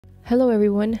Hello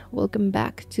everyone, welcome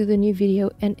back to the new video,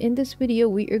 and in this video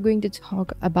we are going to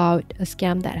talk about a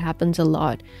scam that happens a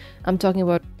lot. I'm talking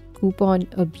about coupon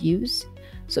abuse.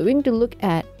 So we're going to look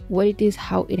at what it is,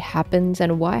 how it happens,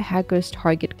 and why hackers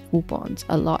target coupons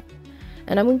a lot.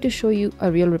 And I'm going to show you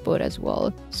a real report as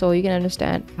well, so you can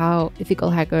understand how ethical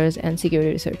hackers and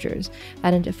security researchers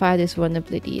identify this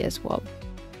vulnerability as well.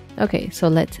 Okay, so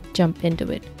let's jump into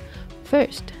it.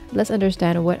 First, let's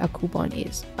understand what a coupon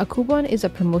is. A coupon is a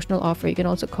promotional offer, you can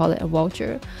also call it a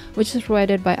voucher, which is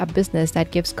provided by a business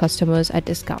that gives customers a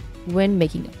discount when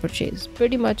making a purchase.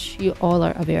 Pretty much you all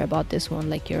are aware about this one,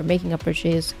 like you're making a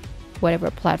purchase, whatever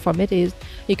platform it is,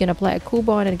 you can apply a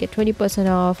coupon and get 20%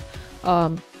 off,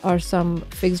 or some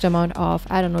fixed amount off.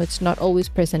 I don't know, it's not always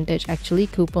percentage. Actually,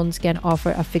 coupons can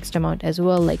offer a fixed amount as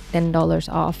well, like $10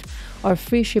 off or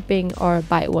free shipping or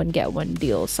buy one get one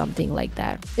deal, something like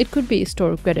that. It could be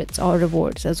store credits or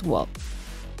rewards as well.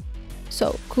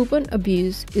 So coupon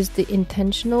abuse is the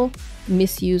intentional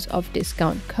misuse of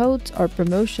discount codes or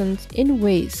promotions in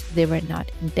ways they were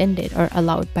not intended or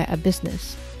allowed by a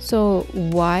business. So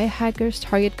why hackers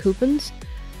target coupons?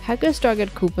 Hackers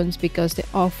target coupons because they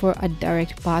offer a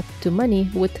direct path to money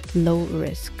with low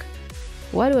risk.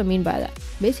 What do I mean by that?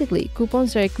 Basically,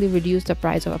 coupons directly reduce the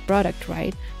price of a product,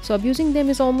 right? So abusing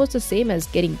them is almost the same as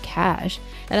getting cash,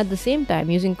 and at the same time,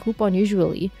 using coupon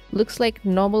usually looks like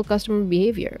normal customer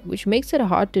behavior, which makes it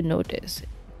hard to notice.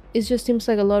 It just seems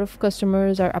like a lot of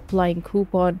customers are applying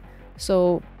coupon,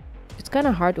 so it's kind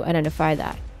of hard to identify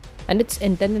that. And it's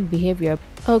intended behavior.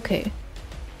 Okay,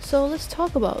 so let's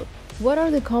talk about what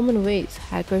are the common ways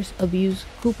hackers abuse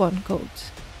coupon codes.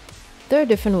 There are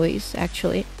different ways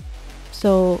actually.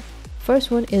 So first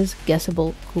one is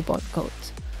guessable coupon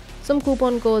codes. Some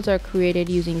coupon codes are created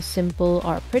using simple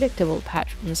or predictable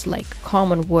patterns like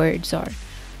common words or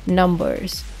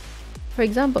numbers. For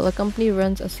example, a company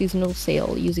runs a seasonal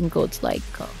sale using codes like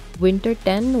winter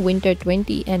 10, winter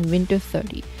 20, and winter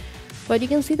 30. But you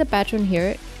can see the pattern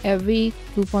here. Every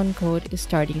coupon code is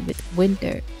starting with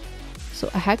winter. So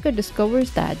a hacker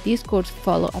discovers that these codes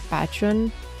follow a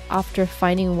pattern. After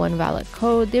finding one valid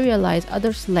code, they realize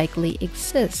others likely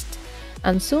exist.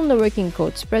 And soon the working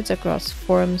code spreads across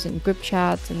forums and group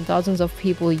chats, and thousands of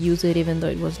people use it even though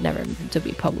it was never meant to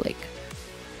be public.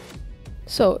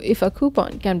 So if a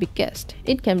coupon can be guessed,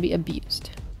 it can be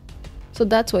abused. So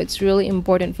that's why it's really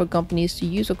important for companies to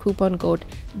use a coupon code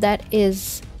that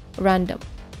is random,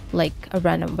 like a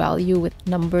random value with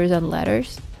numbers and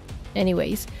letters.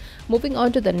 Anyways, moving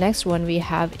on to the next one we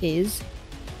have is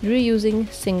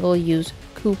reusing single-use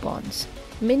coupons.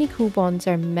 Many coupons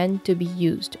are meant to be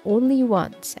used only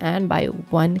once and by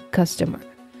one customer.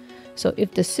 So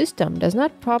if the system does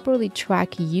not properly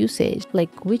track usage,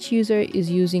 like which user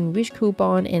is using which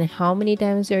coupon and how many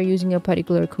times they're using a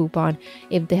particular coupon,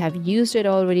 if they have used it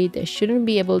already, they shouldn't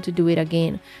be able to do it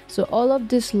again. So all of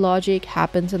this logic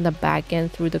happens in the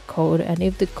backend through the code, and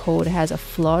if the code has a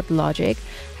flawed logic,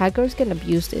 hackers can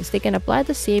abuse this. They can apply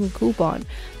the same coupon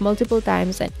multiple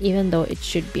times, and even though it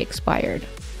should be expired.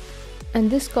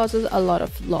 And this causes a lot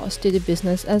of loss to the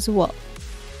business as well.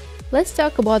 Let's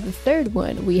talk about the third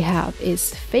one we have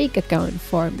is fake account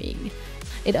farming.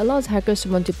 It allows hackers to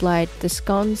multiply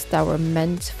discounts that were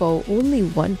meant for only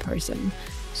one person.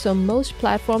 So most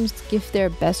platforms give their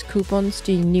best coupons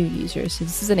to new users. So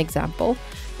this is an example.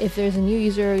 If there's a new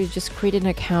user, you just create an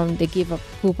account, they give a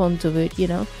coupon to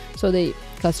it, so the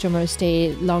customers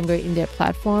stay longer in their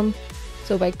platform.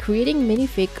 So by creating many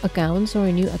fake accounts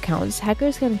or new accounts,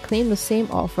 hackers can claim the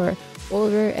same offer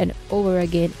over and over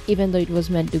again, even though it was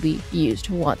meant to be used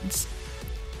once.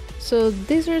 So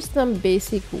these are some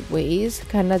basic ways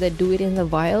that do it in the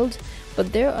wild,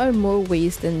 but there are more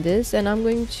ways than this, and I'm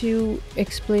going to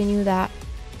explain you that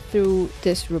through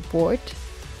this report.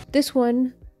 This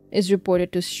one is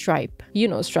reported to Stripe.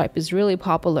 Stripe is really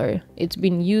popular. It's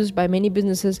been used by many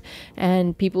businesses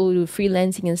and people who do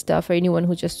freelancing and stuff, or anyone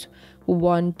who just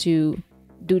want to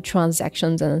do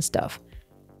transactions and stuff.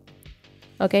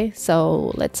 Okay,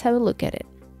 so let's have a look at it.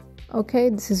 Okay,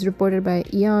 this is reported by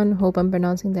Ian. Hope I'm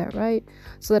pronouncing that right.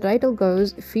 So the title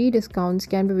goes, fee discounts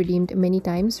can be redeemed many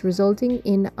times, resulting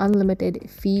in unlimited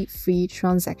fee-free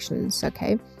transactions.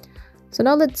 Okay, so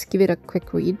now let's give it a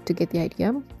quick read to get the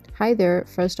idea. Hi there,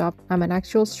 first up, I'm an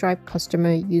actual Stripe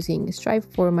customer using Stripe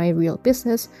for my real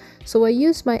business, so I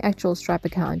used my actual Stripe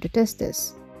account to test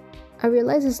this. I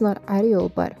realize it's not ideal,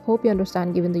 but hope you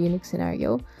understand given the unique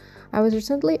scenario. I was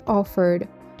recently offered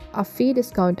a fee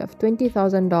discount of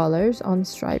 $20,000 on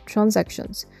Stripe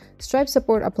transactions. Stripe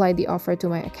support applied the offer to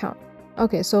my account.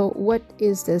 Okay, so what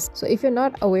is this? So if you're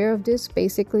not aware of this,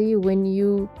 basically when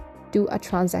you do a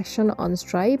transaction on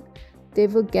Stripe, they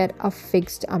will get a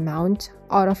fixed amount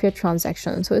out of your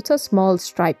transaction. So it's a small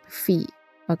Stripe fee.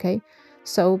 Okay,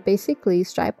 so basically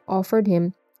Stripe offered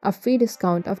him a free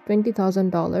discount of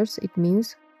 $20,000. It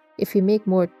means if he make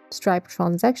more Stripe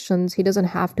transactions, he doesn't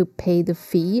have to pay the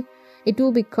fee. It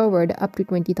will be covered up to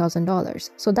 $20,000.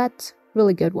 So that's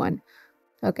really good one.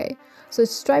 Okay, so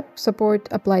Stripe support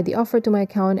applied the offer to my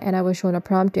account, and I was shown a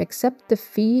prompt to accept the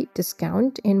fee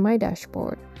discount in my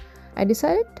dashboard. I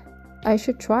decided I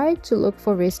should try to look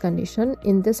for race condition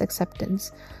in this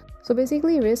acceptance. So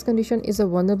basically, race condition is a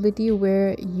vulnerability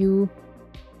where you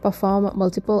perform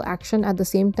multiple action at the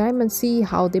same time and see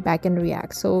how the backend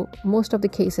reacts. So most of the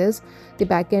cases, the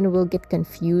backend will get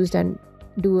confused and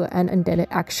do an intended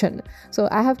action. So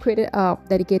I have created a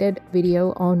dedicated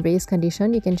video on race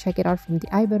condition. You can check it out from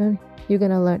the I button. You're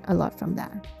gonna learn a lot from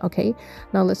that. Okay,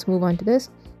 now let's move on to this.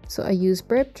 So I use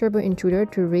Burp Turbo Intruder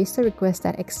to raise the request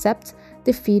that accepts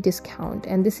the fee discount,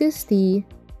 and this is the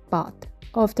path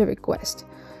of the request.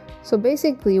 So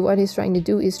basically what he's trying to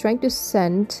do is trying to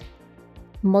send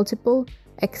multiple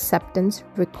acceptance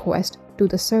requests to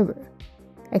the server.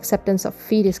 Acceptance of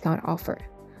fee discount offer.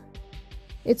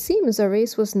 It seems a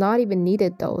raise was not even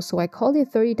needed though, so I called it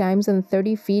 30 times and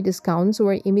 30 fee discounts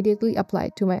were immediately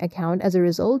applied to my account. As a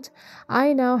result,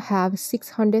 I now have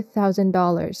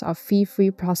 $600,000 of fee-free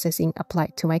processing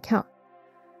applied to my account.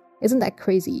 Isn't that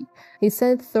crazy? He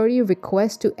sent 30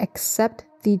 requests to accept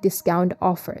the discount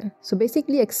offer. So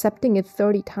basically accepting it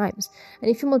 30 times. And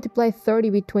if you multiply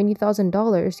 30 with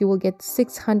 $20,000, you will get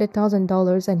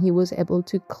 $600,000, and he was able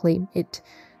to claim it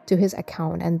to his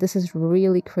account. And this is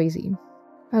really crazy.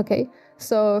 Okay,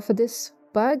 so for this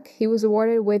bug, he was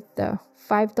awarded with the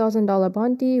 $5,000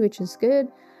 bounty, which is good.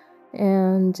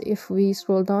 And if we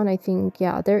scroll down, I think,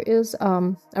 yeah, there is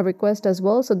a request as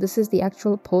well. So this is the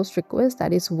actual post request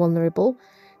that is vulnerable.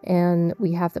 And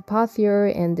we have the path here,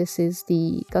 and this is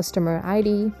the customer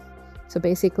ID. So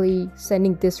basically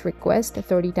sending this request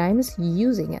 30 times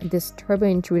using this Turbo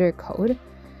Intruder code.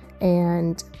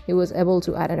 And he was able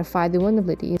to identify the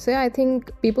vulnerability. So yeah, I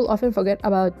think people often forget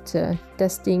about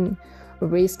testing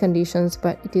race conditions,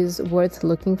 but it is worth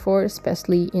looking for,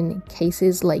 especially in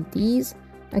cases like these.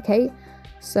 Okay,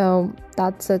 so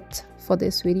that's it for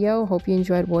this video. Hope you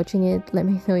enjoyed watching it. Let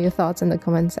me know your thoughts in the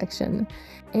comment section,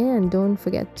 and don't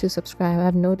forget to subscribe.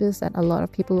 I've noticed that a lot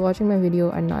of people watching my video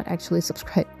are not actually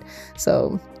subscribed,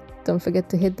 so don't forget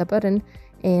to hit the button,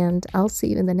 and I'll see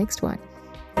you in the next one.